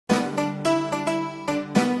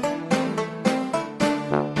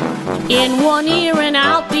In one ear and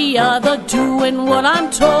out the other, doing what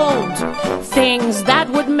I'm told. Things that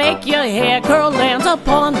would make your hair curl lands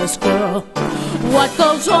upon this girl. What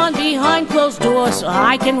goes on behind closed doors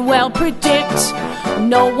I can well predict.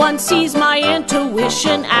 No one sees my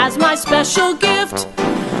intuition as my special gift.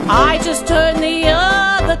 I just turned the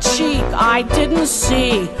other cheek, I didn't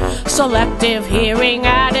see. Selective hearing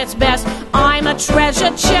at its best, I'm a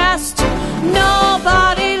treasure chest.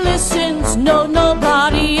 Nobody listens, no,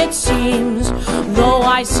 nobody it seems, though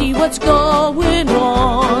I see what's going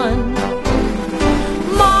on.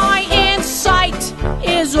 My insight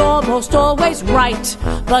is almost always right,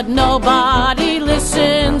 but nobody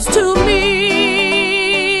listens to me.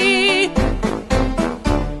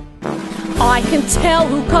 I can tell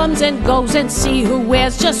who comes and goes and see who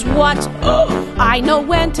wears just what. I know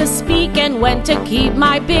when to speak and when to keep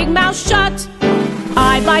my big mouth shut.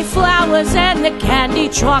 I buy flowers and the candy,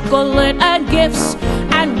 chocolate and gifts.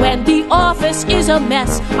 And when the office is a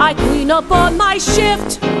mess, I clean up on my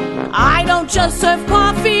shift. I don't just serve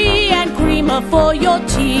coffee and creamer for your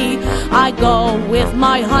tea. I go with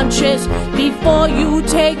my hunches before you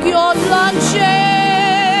take your lunches.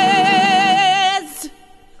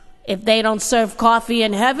 If they don't serve coffee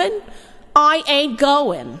in heaven, I ain't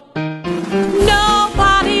going.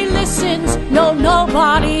 Nobody listens, no,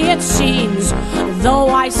 nobody it seems, though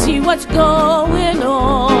I see what's going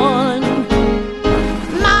on.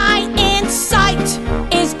 My insight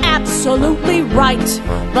is absolutely right,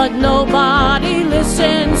 but nobody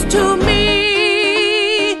listens to me.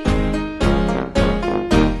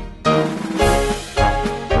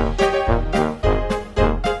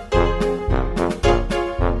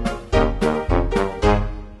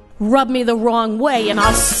 Rub me the wrong way and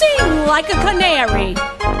I'll sing like a canary.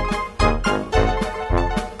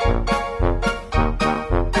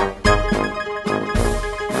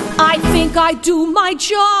 I think I do my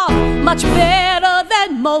job much better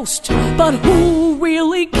than most, but who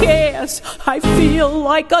really cares? I feel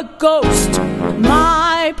like a ghost.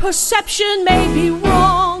 My perception may be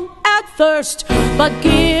wrong at first, but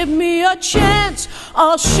give me a chance,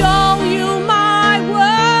 I'll show you my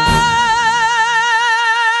worth.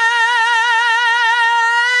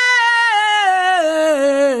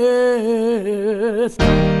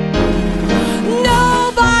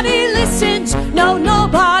 Nobody listens, no,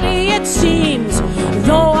 nobody it seems,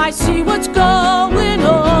 though I see what's going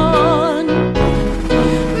on.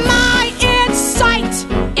 My insight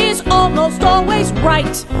is almost always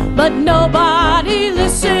right, but nobody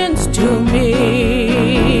listens